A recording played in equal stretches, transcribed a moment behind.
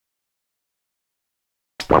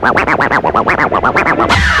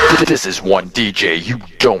This is one DJ you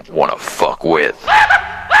don't wanna fuck with.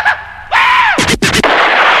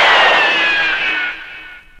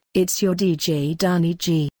 It's your DJ Danny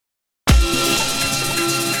G.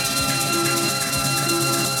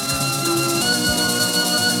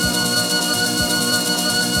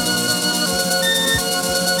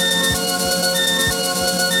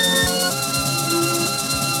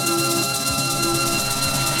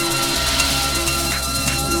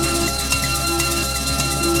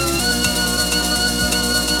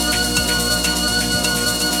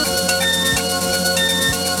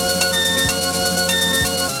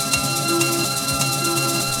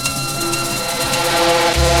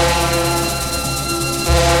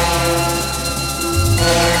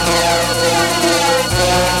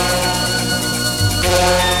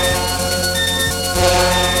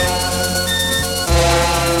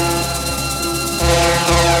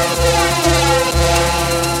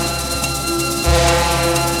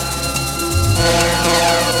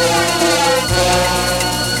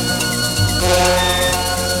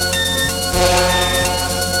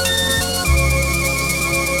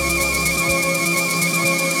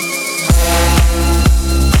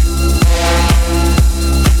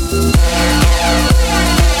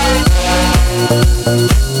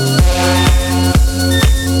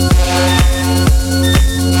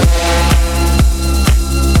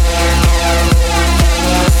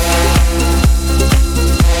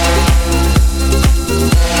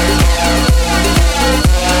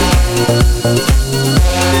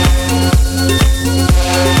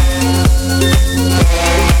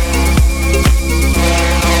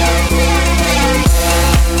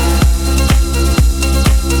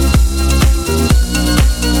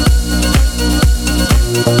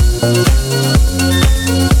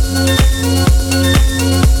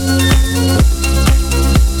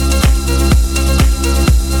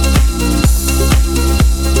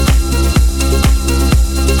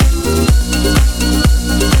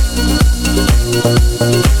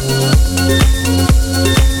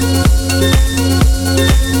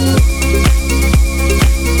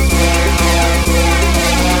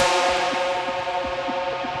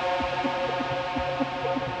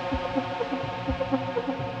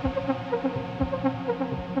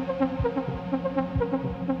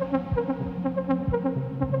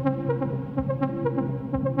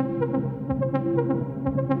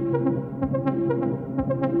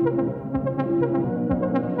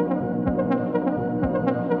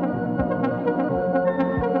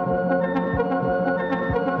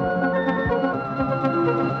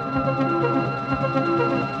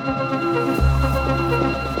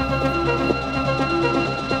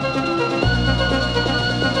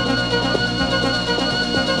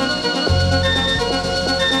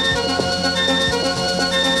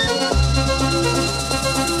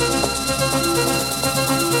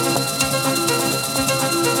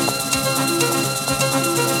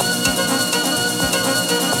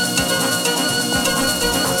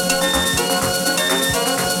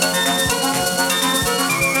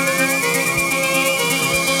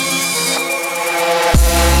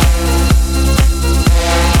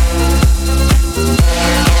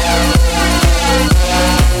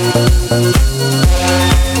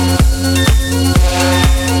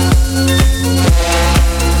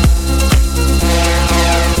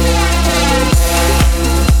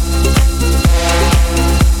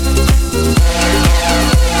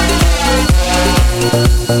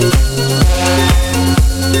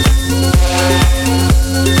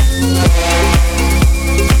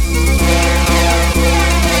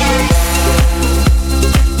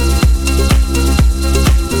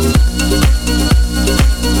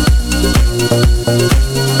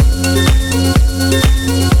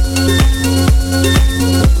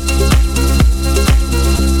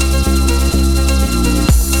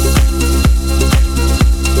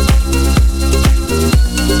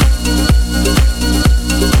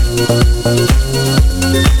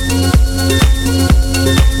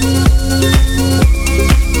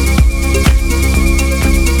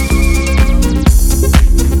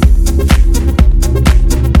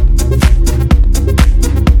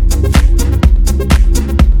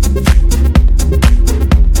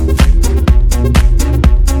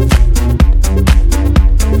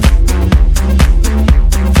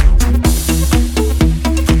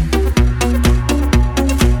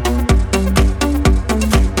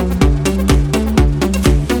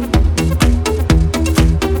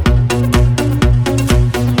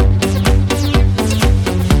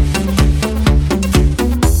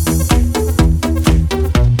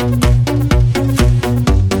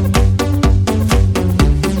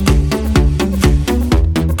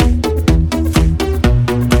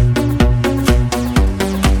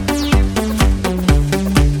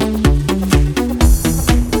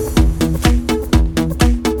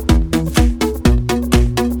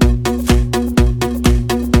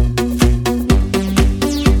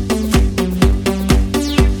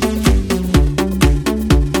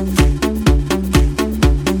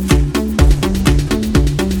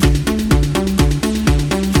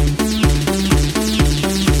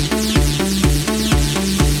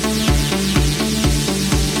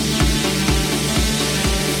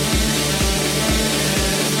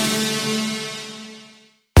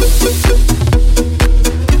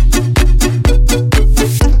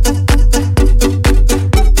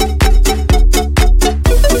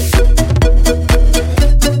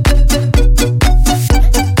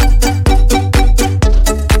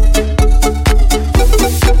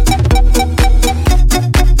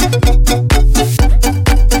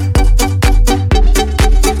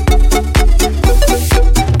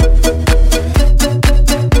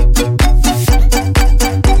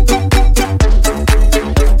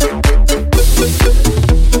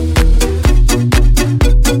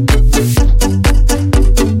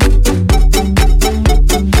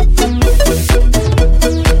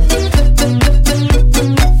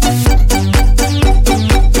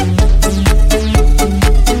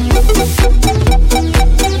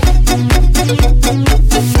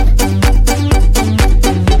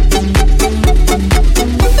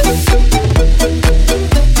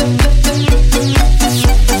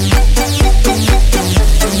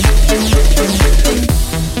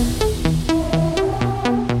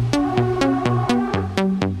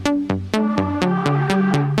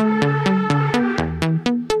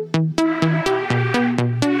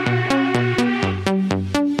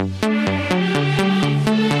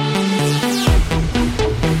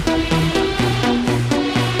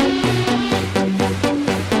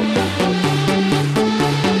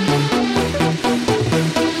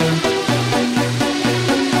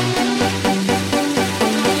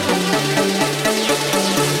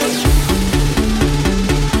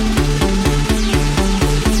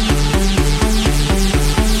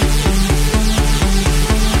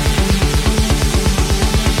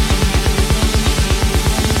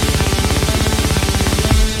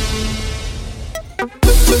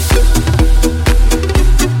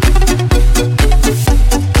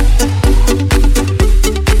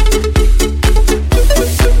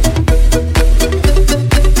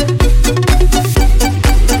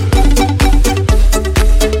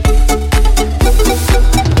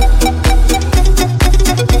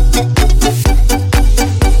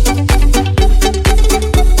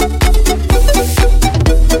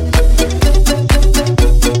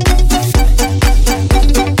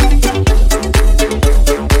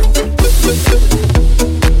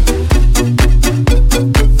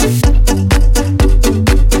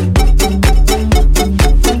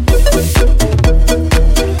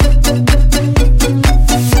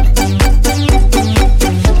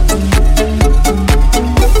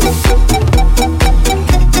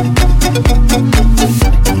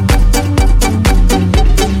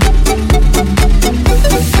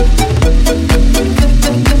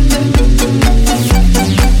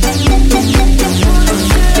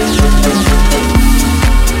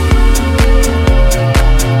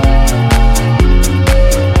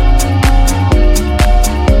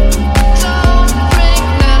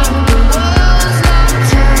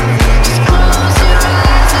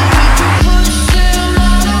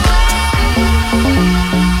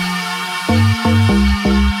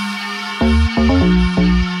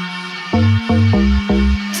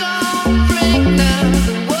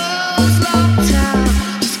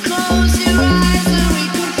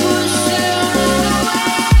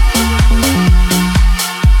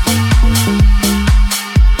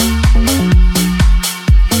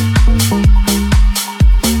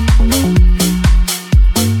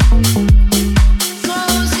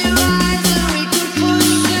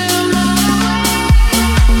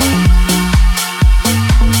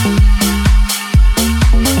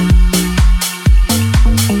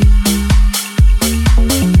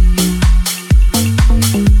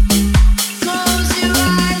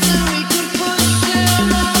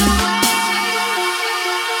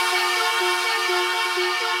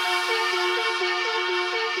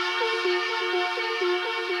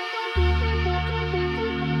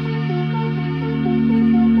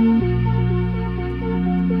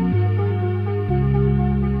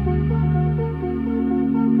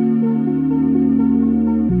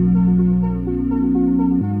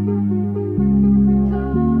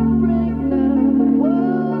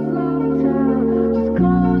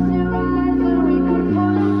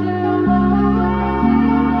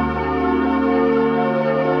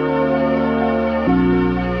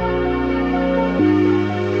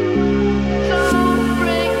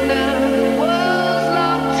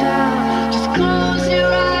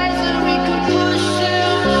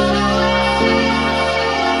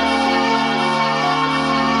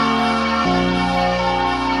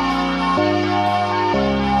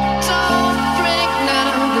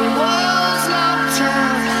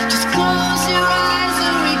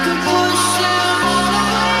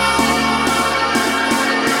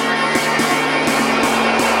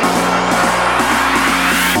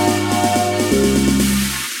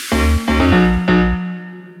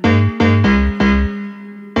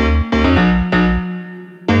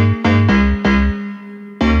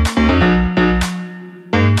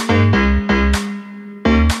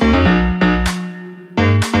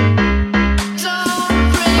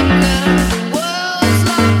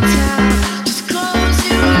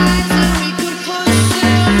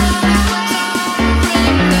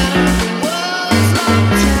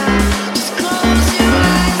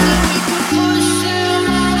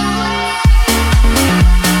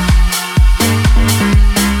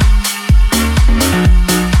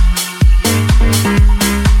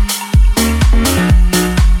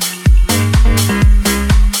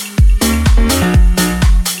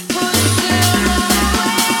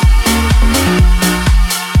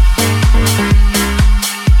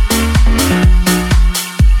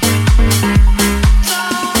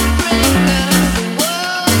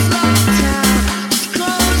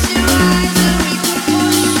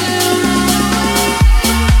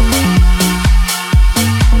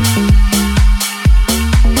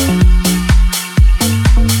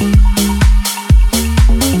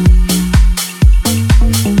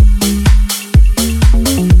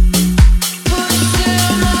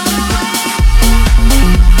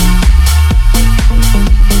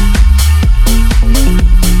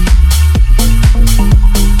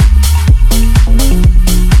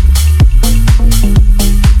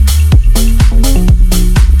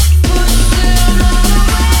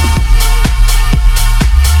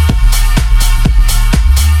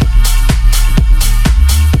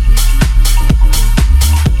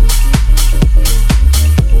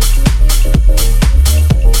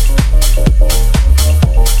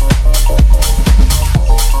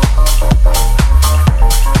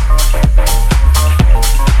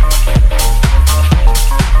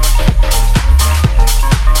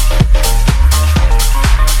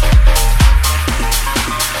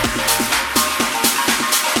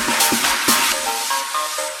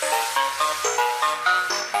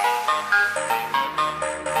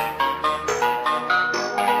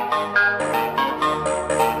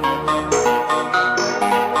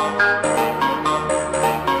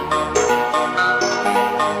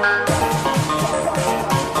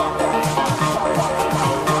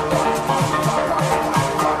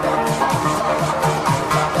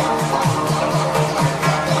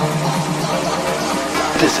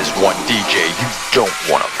 don't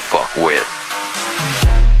wanna fuck with.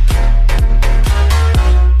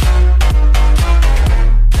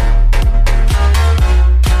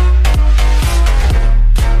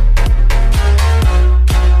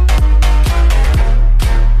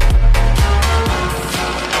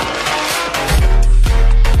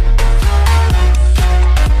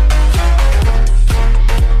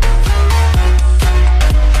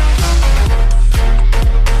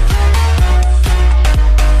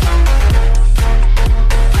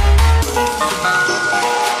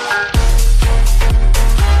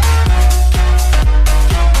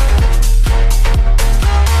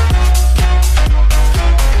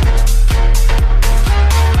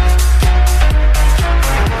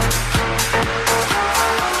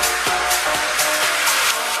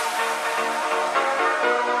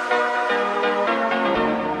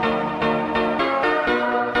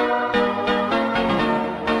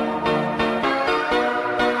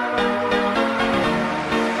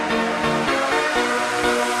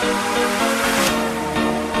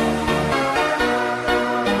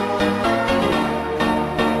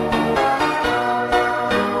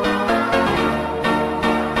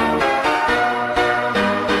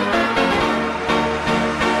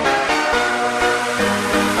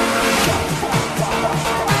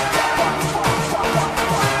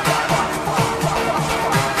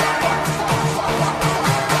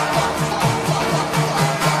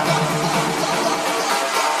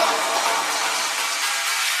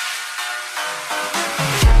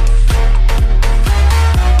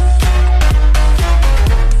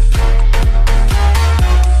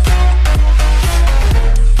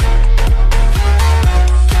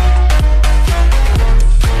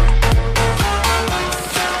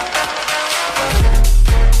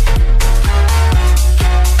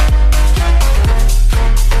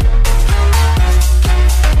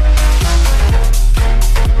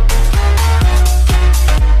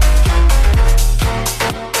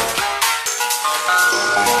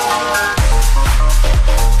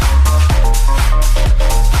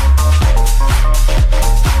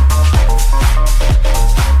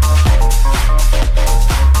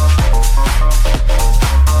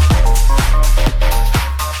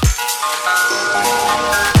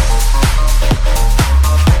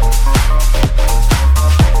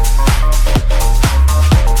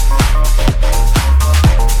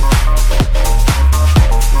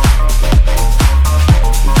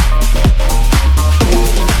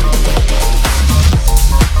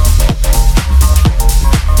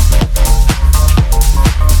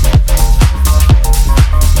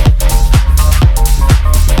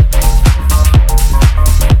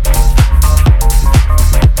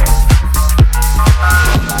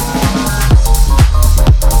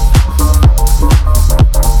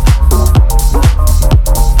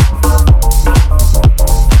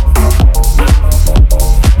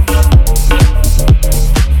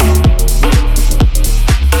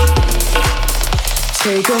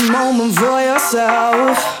 Take a moment for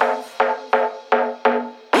yourself.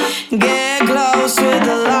 Get close with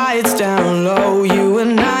the lights down low. You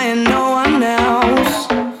and I and no one else.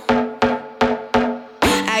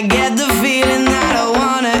 I get the feeling that I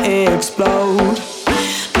wanna explode.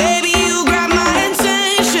 Baby, you grab my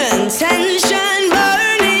attention. Tension,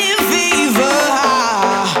 burning fever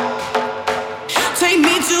high. Take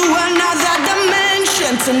me to another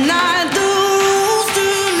dimension tonight. The rules do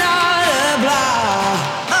not apply.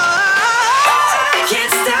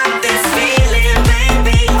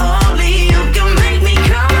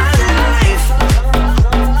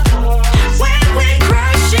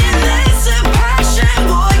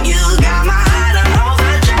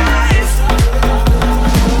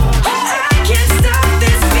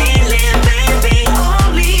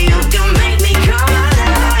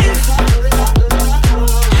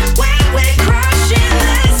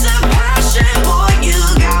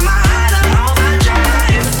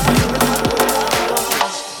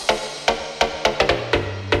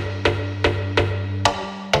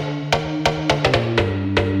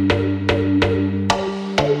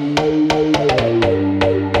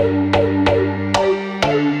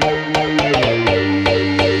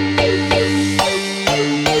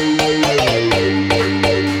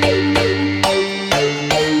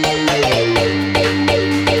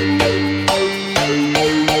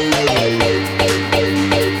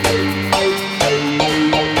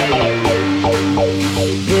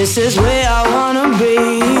 This is where I wanna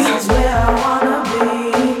be.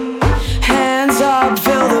 Hands up,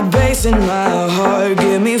 feel the bass in my heart.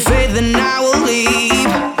 Give me faith and I will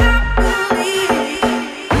leave.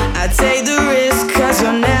 I take the risk 'cause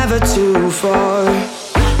you're never too far.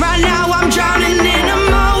 Right now I'm drowning in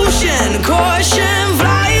emotion. Caution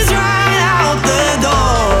flies right out the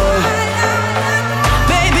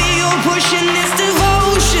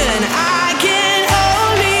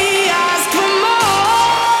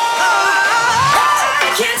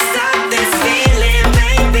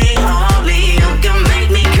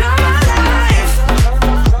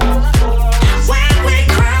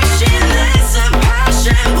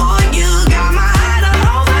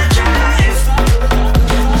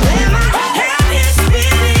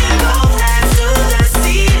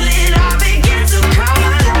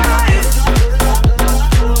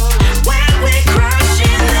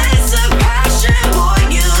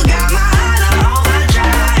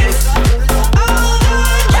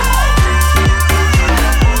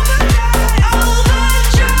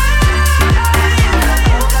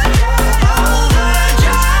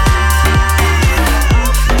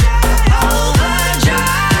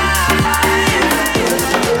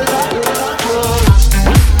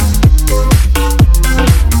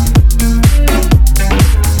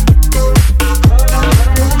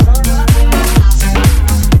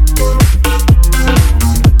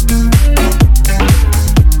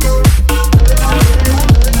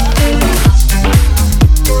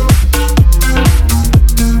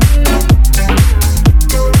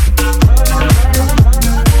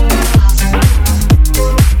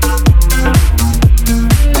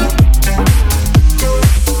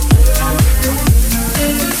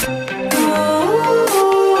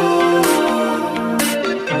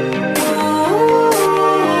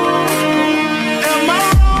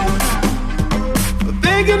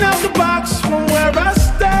thinking out the box from where I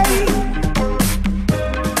stay.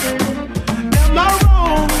 Am I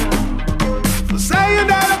wrong for saying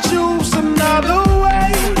that I choose another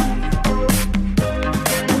way?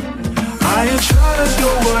 I ain't trying to do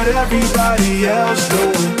what everybody else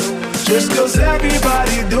doing, just cause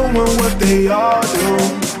everybody doing what they all do.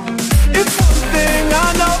 It's one thing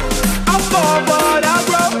I know, I fall but I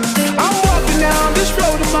grow. I'm walking down this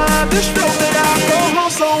road of mine, this road that I go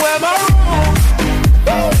home. So am I wrong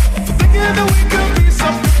for thinking that we could be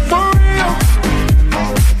something for real?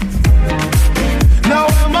 Now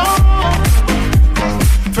am I wrong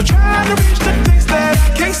for trying to reach the things that I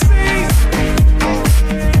can't see?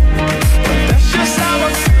 But that's just how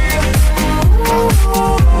I feel.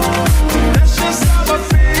 That's just how I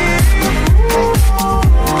feel.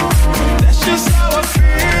 That's just how I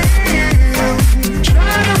feel.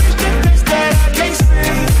 Trying to reach the things that I can't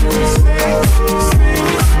see.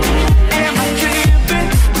 Am I tripping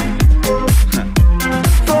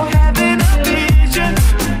for having a vision?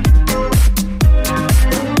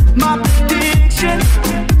 My prediction,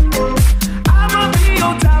 I'ma be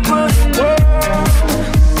on top of the world.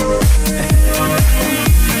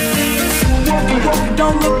 Walk,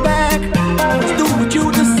 don't look back. Do what you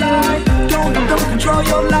decide. Don't control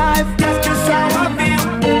your life. That's just how I feel.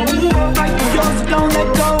 Fight for yours, so don't let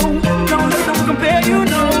go. Don't let them compare you,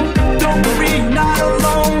 no. Don't worry, you're not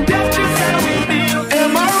alone. That's just how we feel.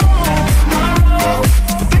 Am I wrong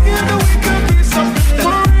for thinking that we could be something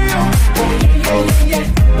for real?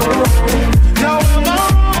 Now am I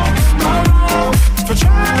wrong for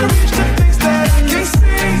trying to reach the things that I can't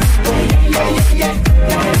see?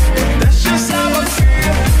 That's just how I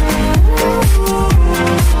feel.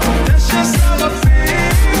 That's just how I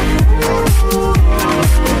feel.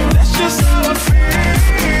 That's just how I feel.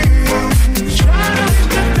 Trying to reach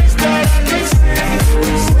the things that I can't see.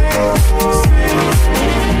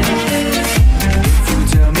 If you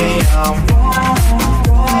tell me I'm wrong,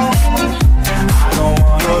 I don't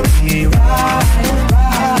wanna be right.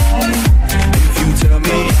 If you tell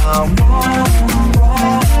me I'm wrong,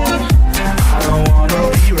 I don't wanna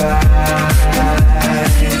be right.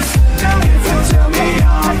 If you tell me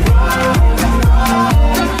I'm wrong,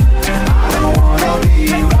 I don't wanna be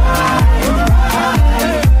right.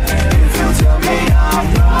 If you tell me I'm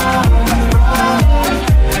wrong,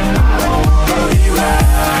 I don't wanna be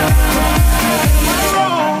right.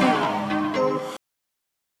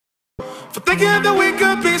 For thinking that we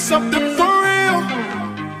could be something for real.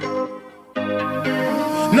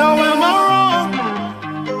 Now am I wrong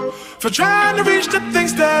for trying to reach the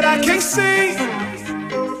things that I can't see?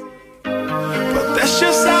 But that's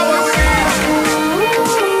just how I feel.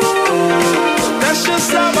 That's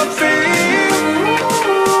just how I feel.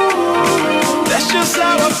 That's just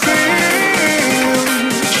how I feel.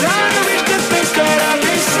 Trying to reach the things that I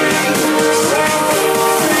can't see.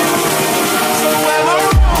 So am I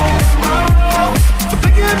wrong for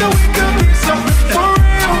thinking that we could be something for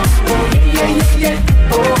real?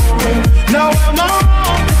 Now am I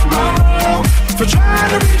wrong for trying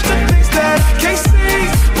to reach the things that I can't see?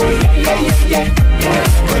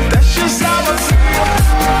 But that's just how I feel.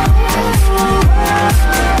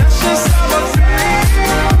 That's just how I feel.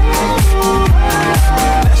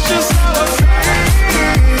 That's just how I feel.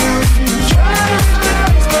 Trying to reach the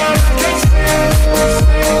things that I can't see.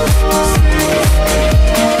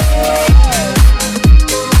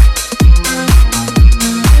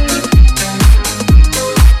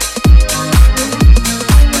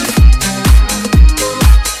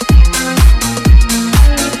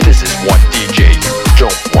 This is one DJ you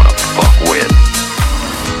don't wanna fuck with.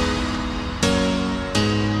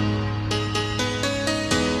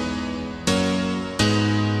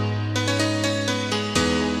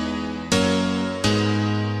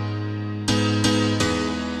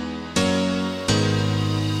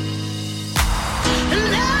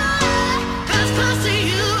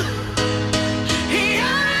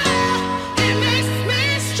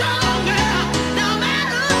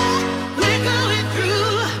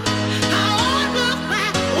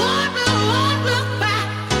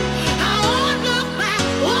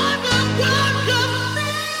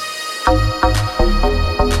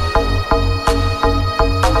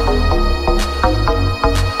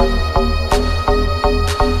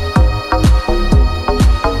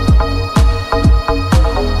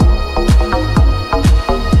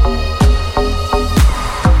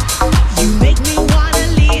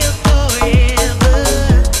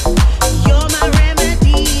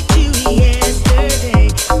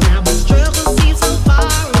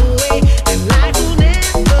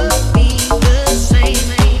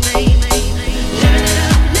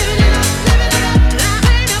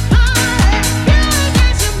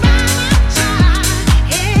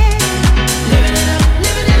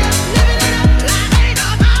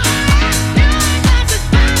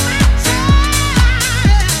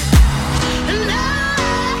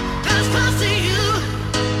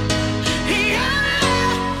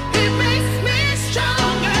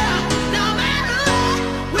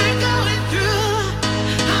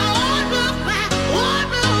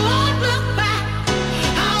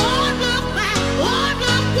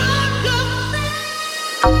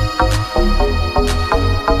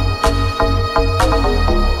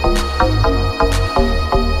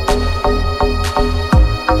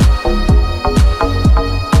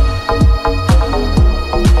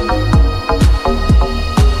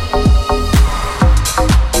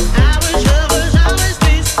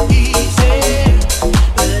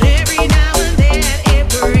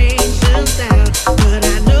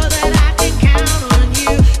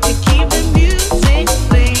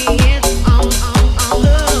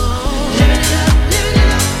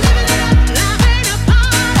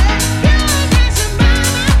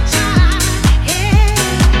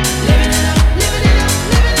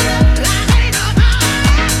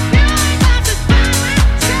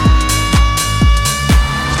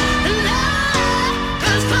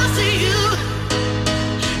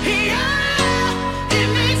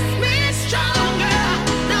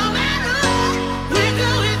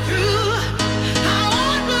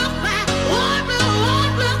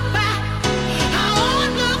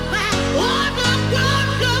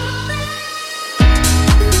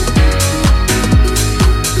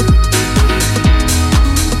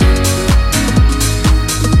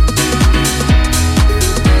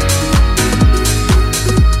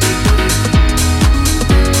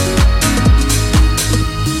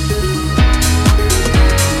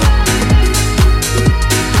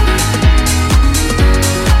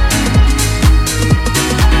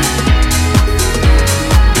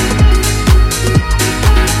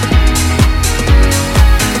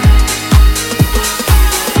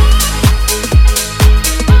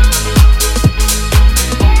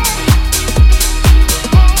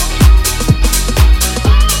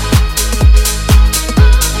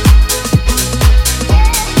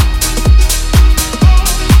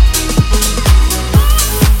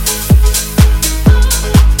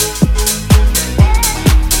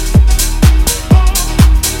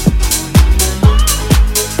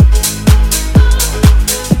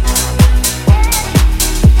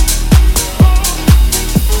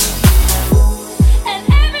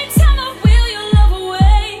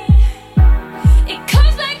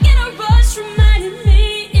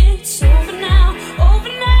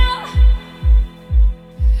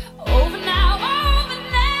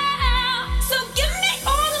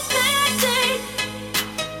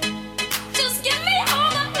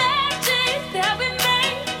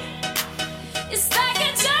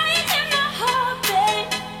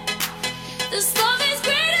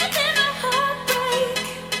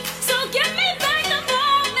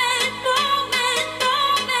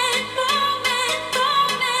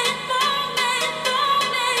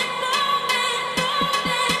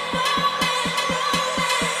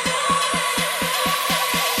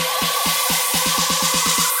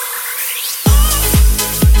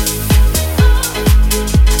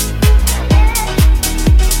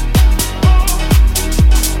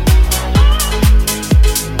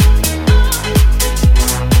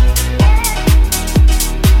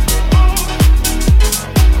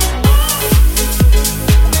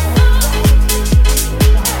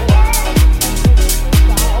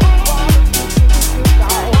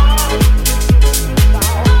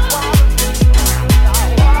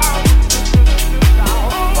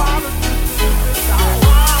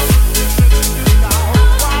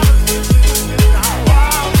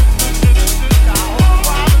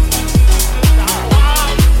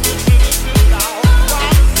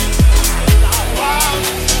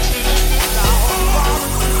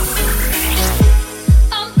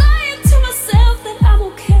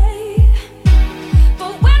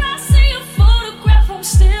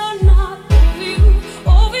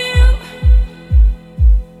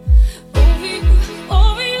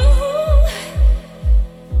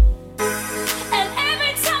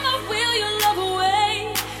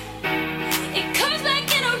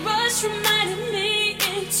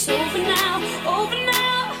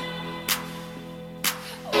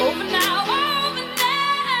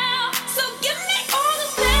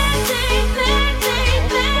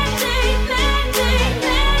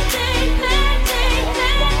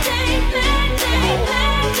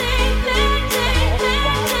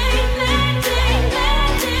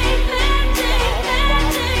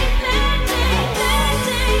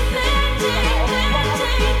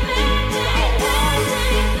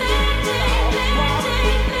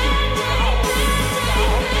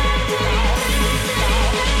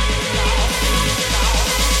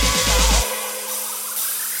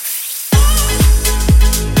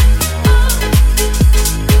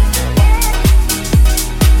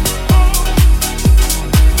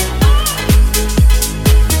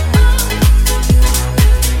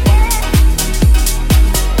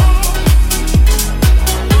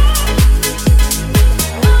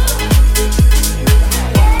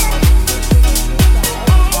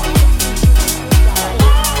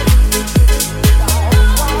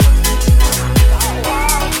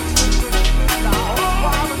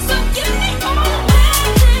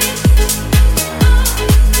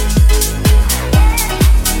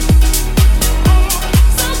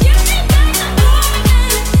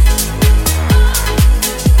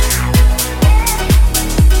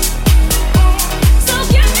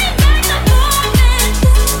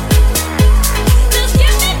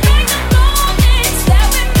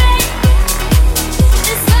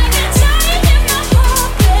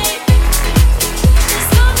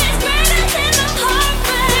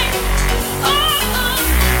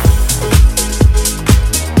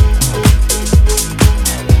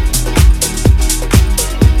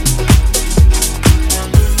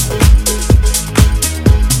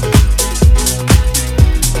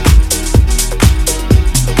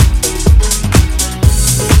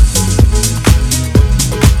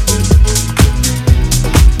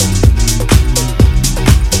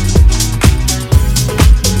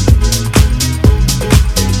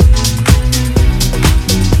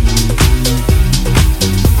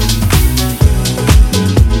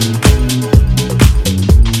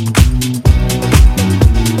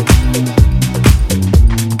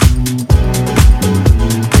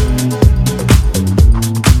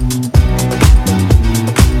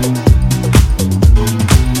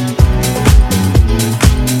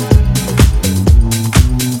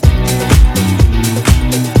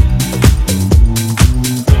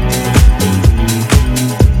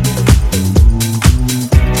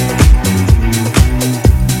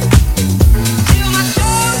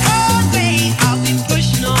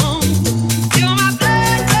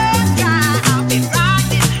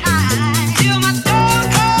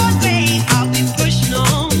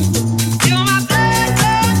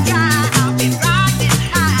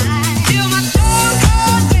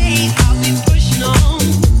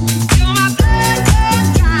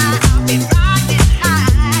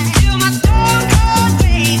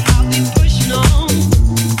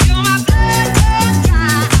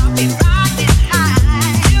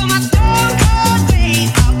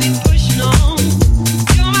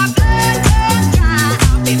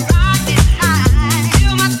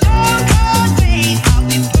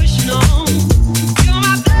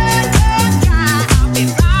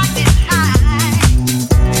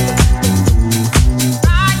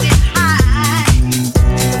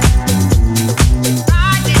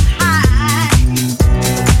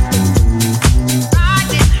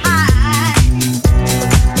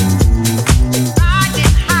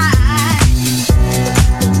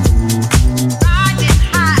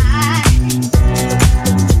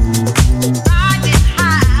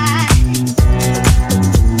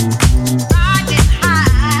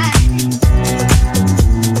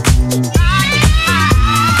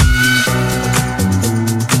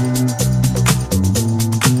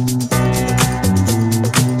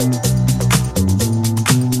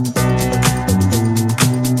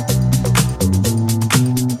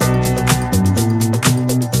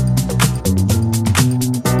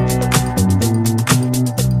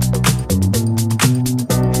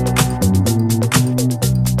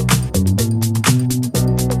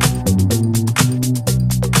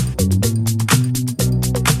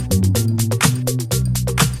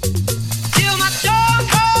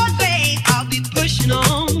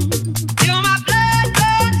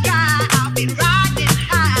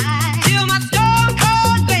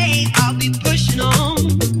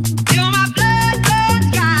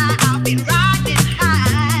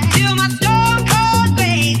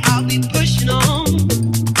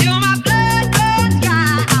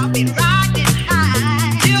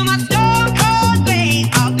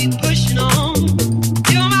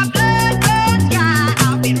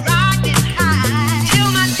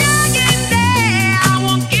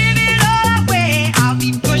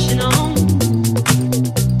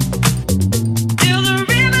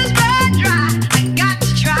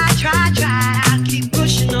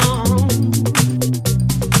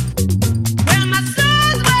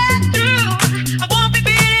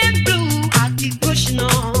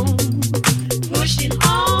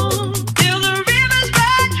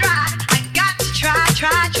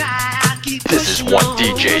 This is one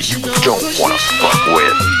DJ you don't wanna fuck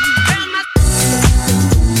with.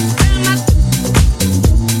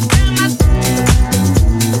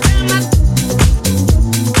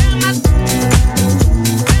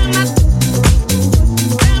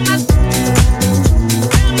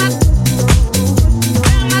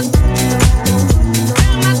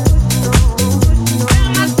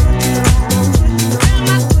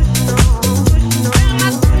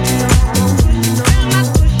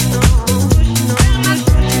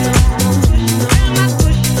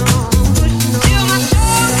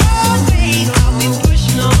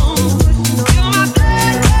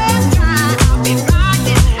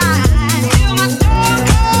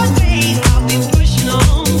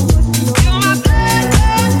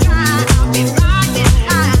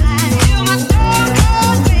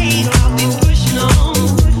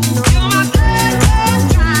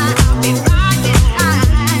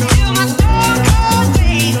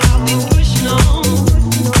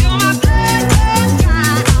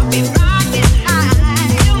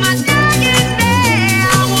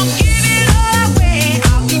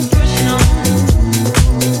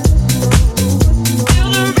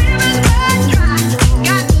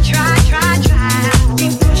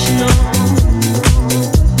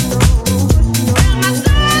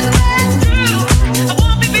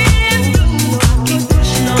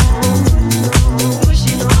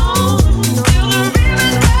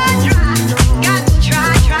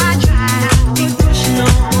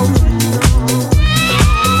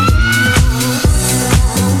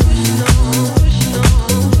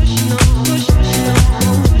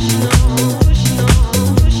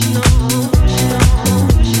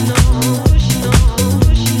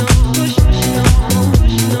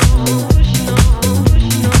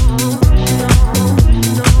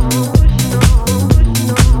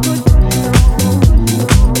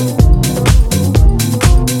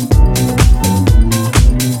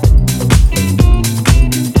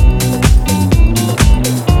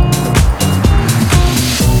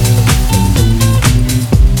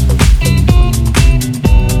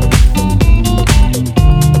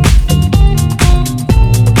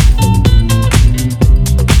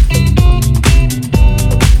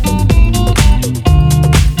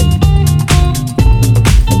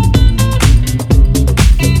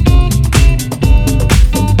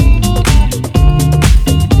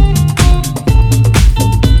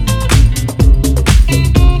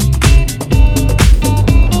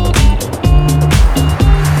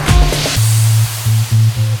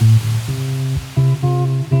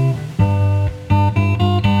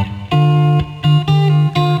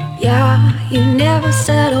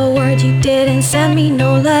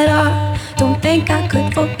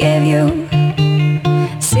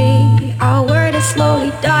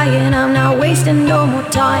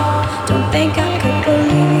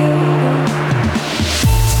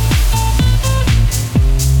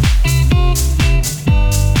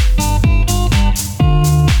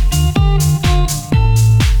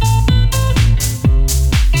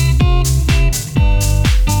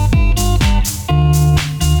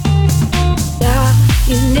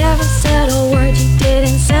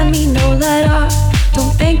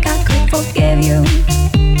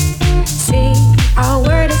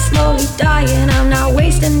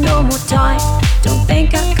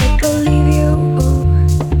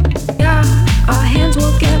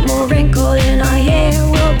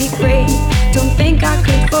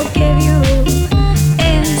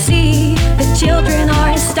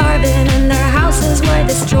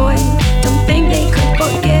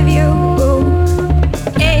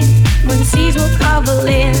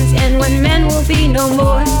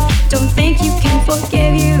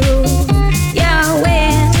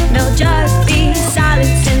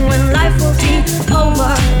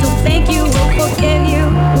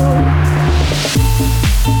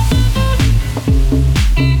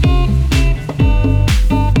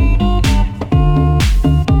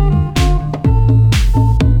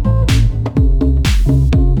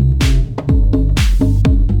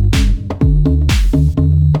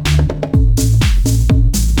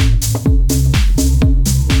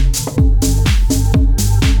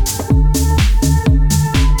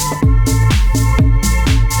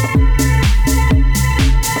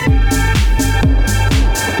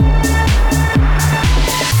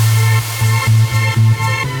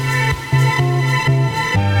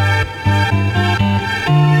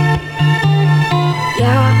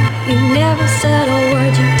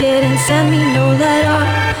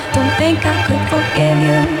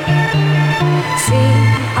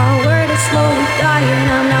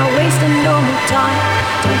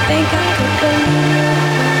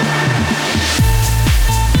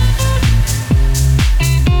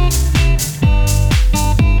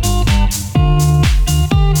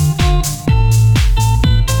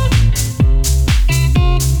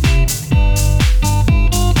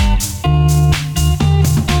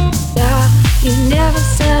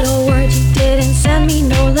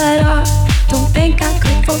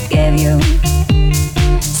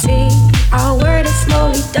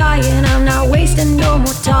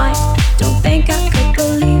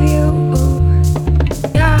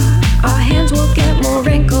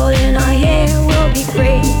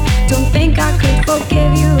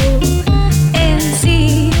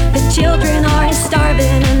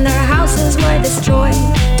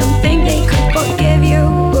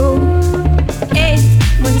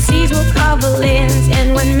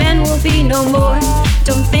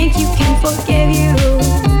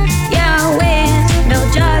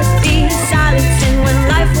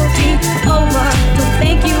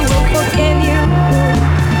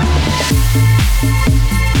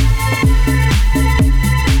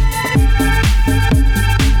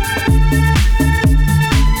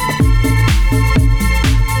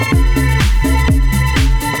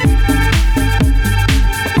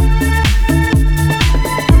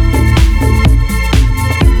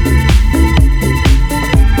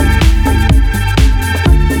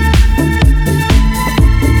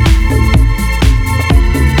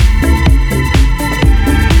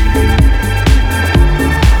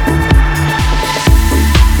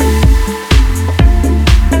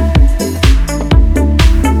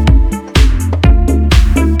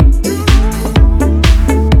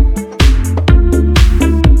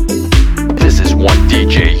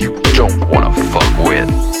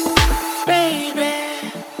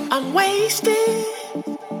 I'm wasted.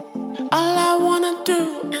 All I wanna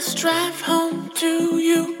do is drive home to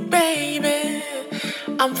you, baby.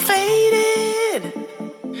 I'm faded.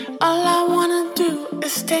 All I wanna do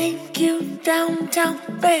is take you downtown,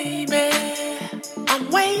 baby.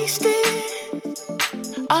 I'm wasted.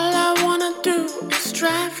 All I wanna do is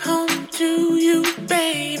drive home to you,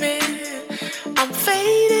 baby. I'm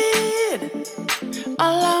faded.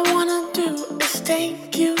 All I wanna do is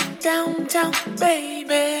take you downtown,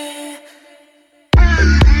 baby.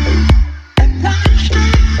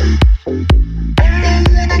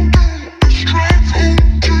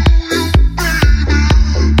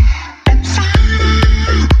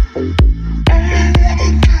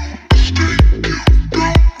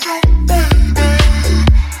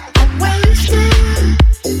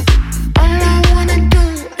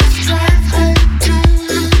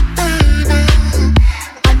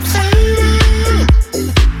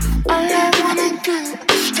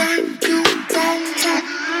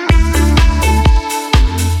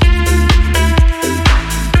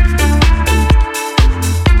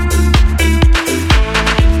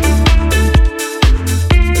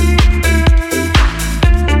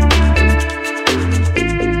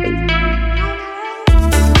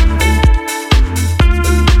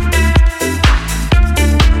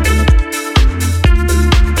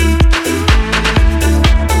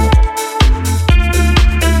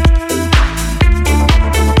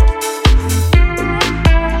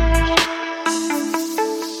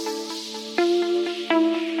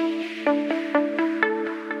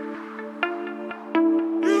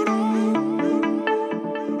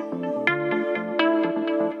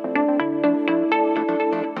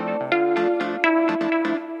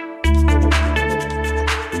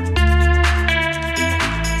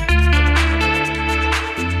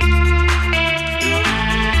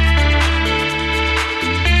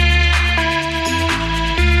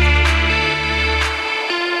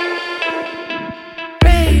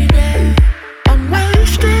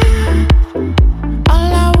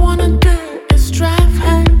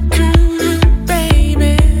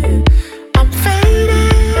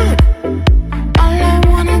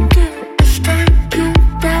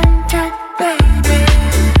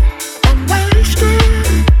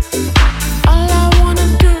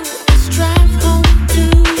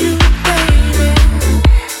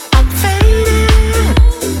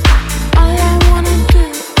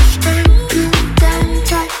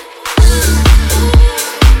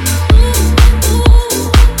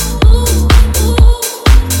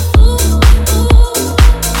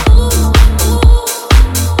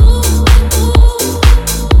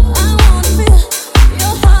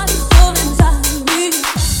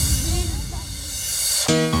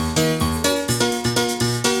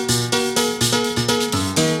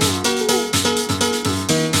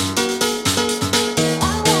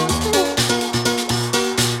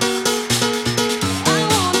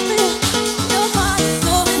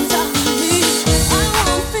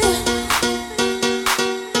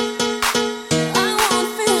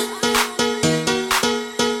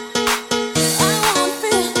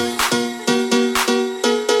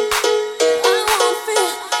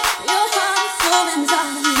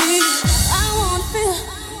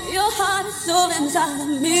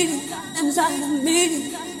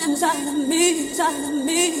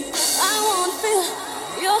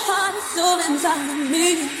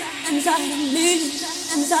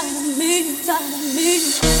 Inside of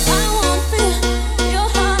me.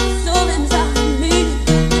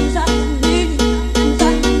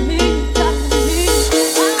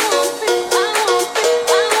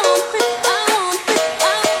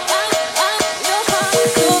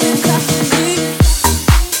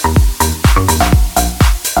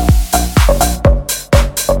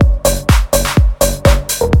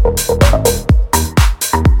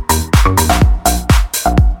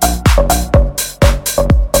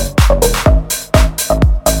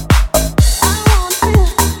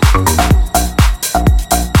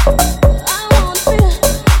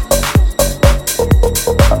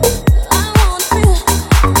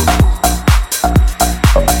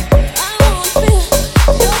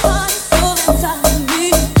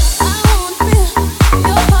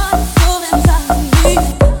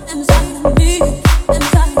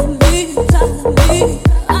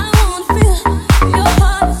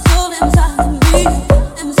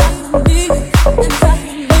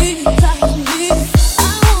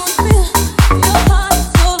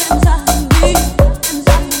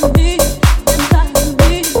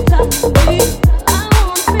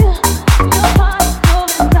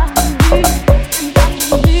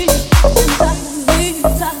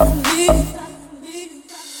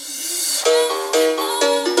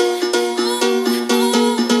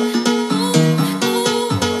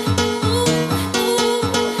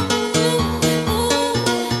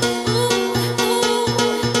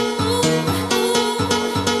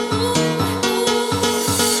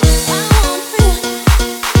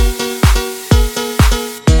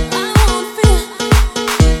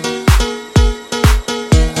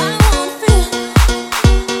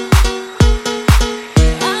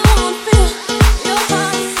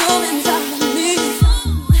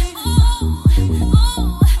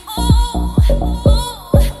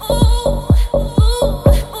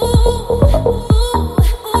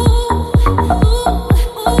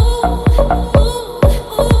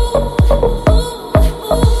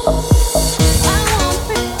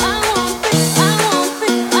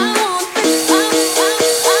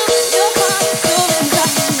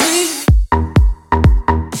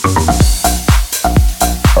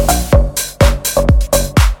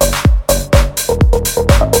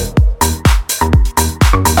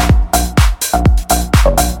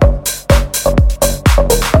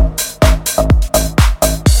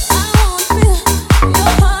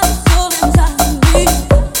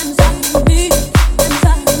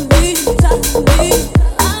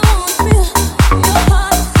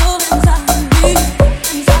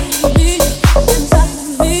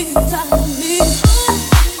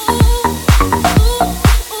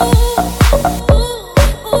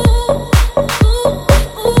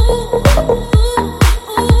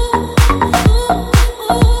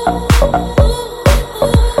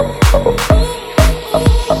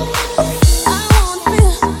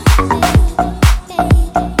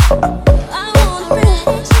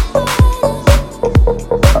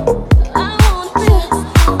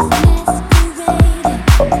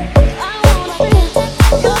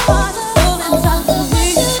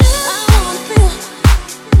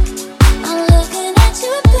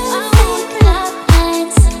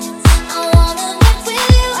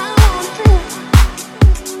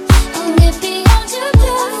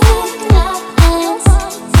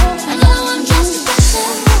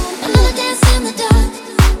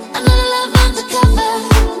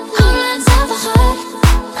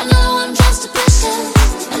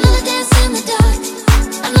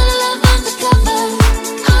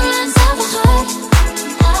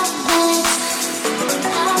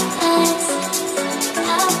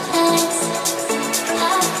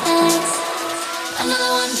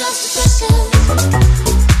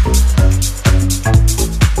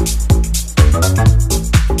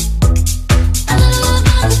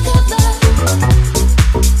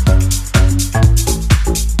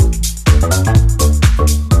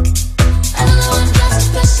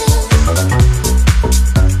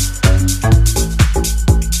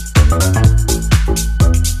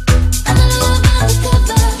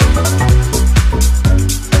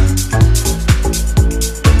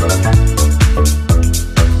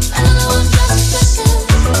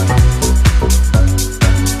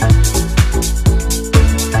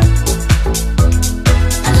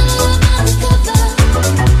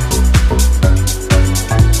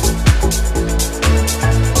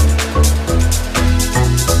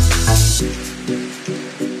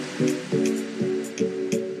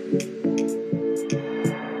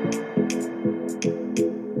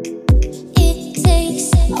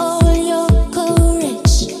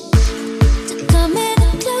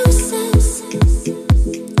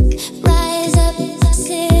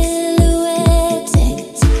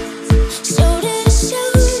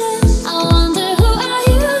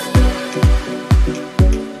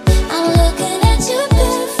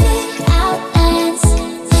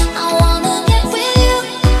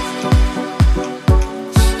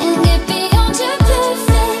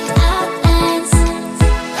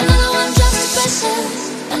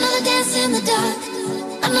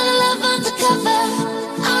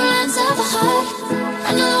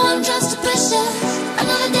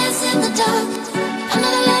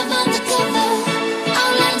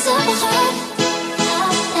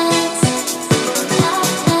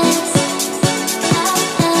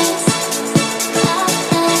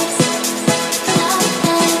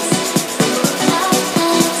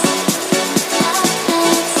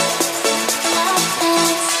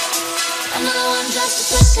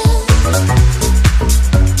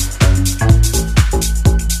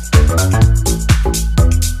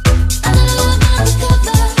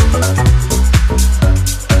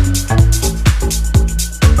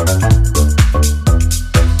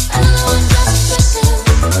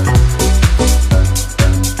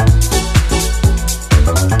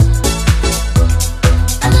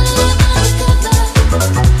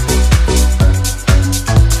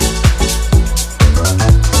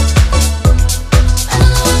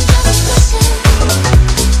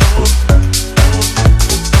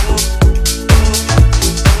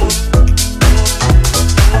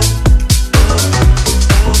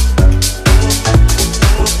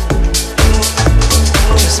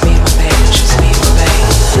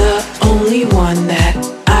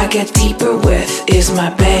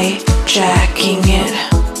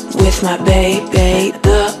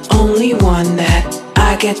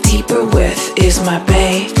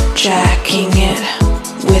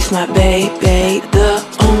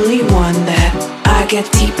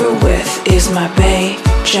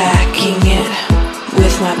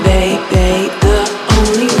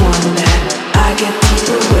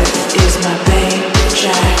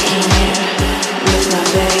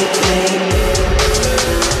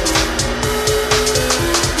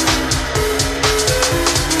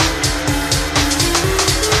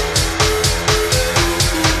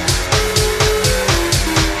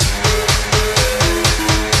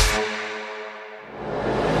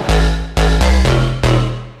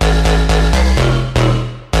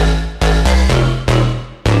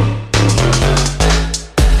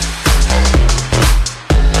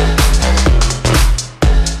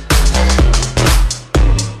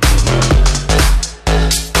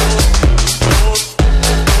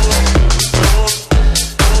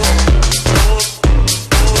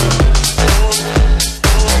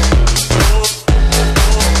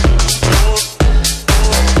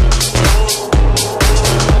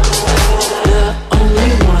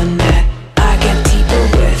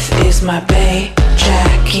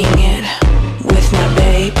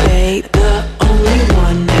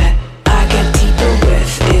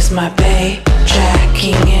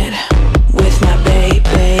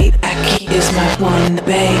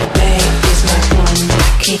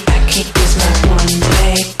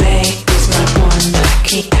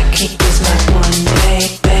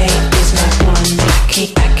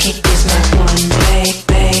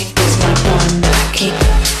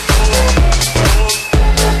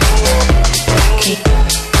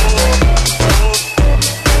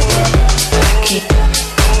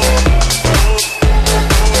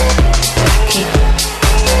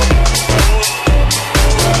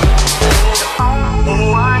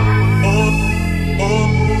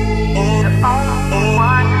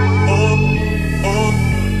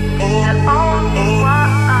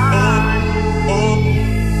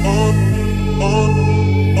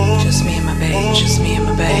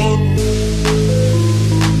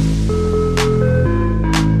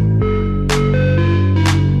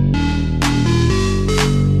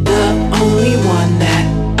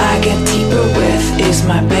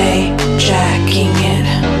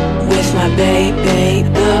 baby.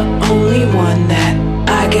 The only one that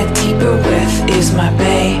I get deeper with is my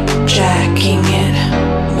bae. Jacking it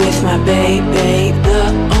with my baby. The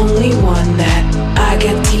only one that I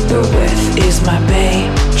get deeper with is my bae.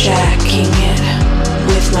 Jacking it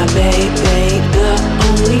with my baby. The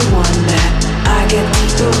only one that I get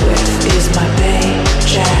deeper with is my bae.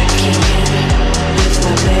 Jacking it with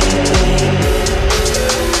my baby.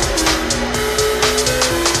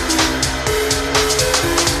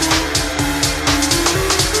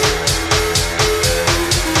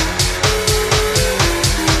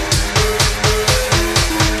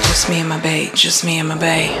 Me and my bae, just me and my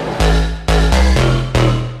bae.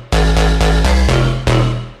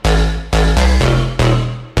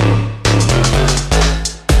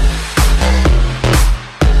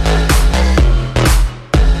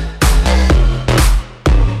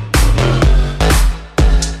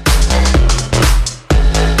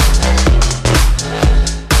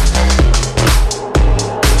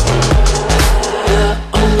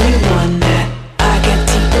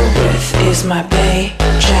 My bae,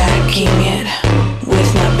 jacking it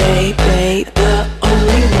with my baby. The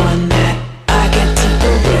only one that I get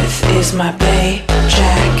deeper with is my bae,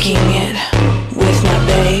 jacking it with my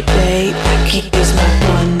baby. Aki is my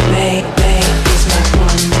one bae, bae is my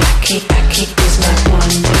one. Aki is my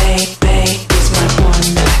one bae, bae is my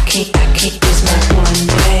one. Aki is my one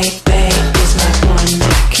bae, bae is my one.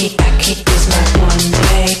 Aki is my one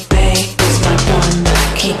bae, bae is my one.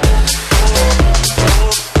 Aki.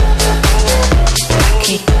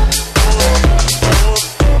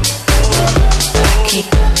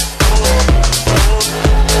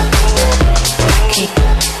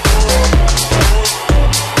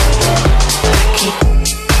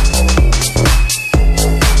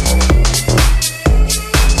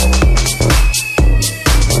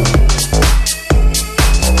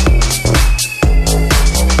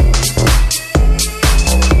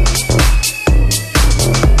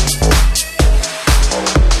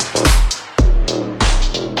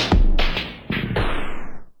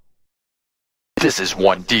 This is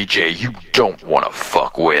one DJ you don't want to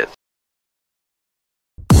fuck with.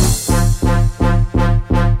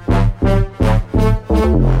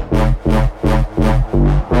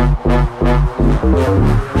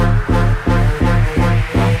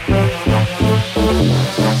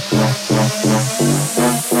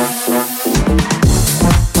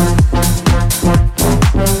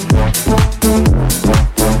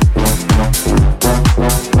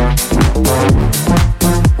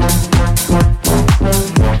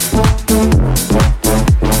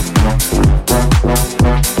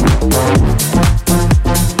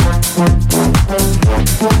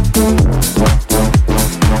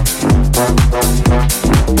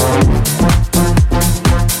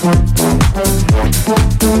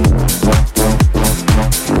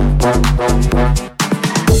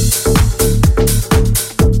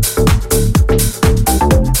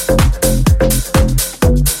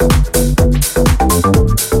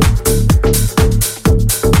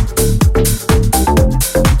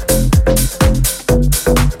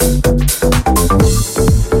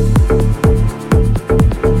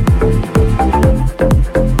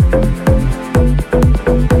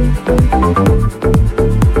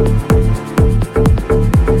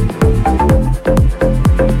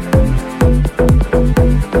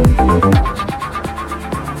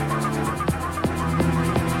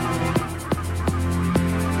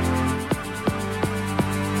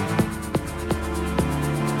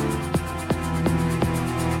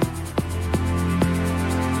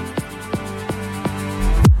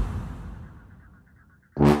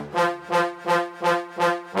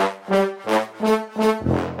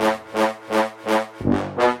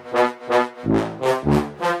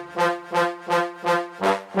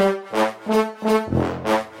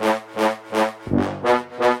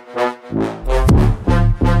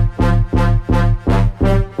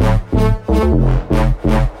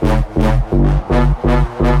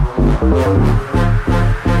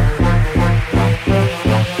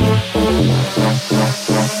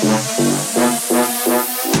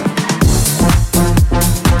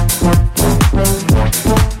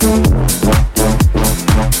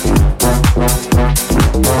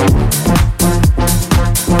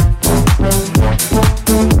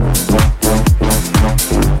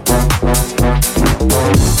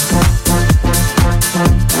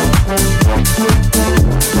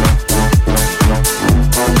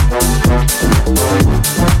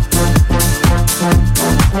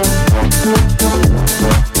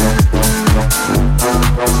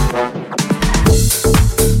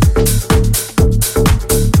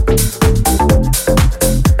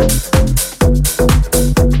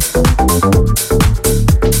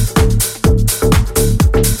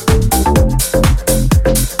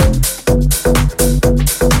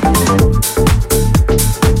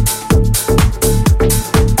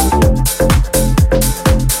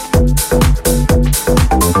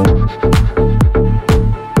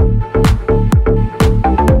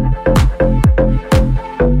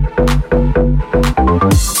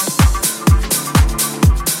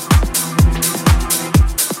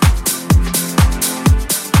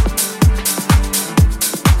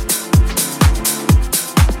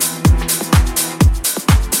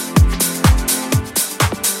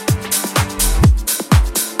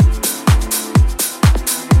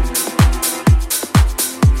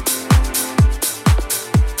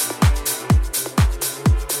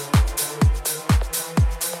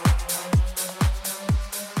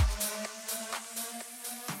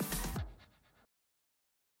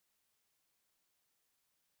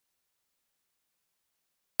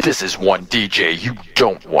 This is one DJ you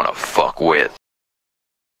don't wanna fuck with.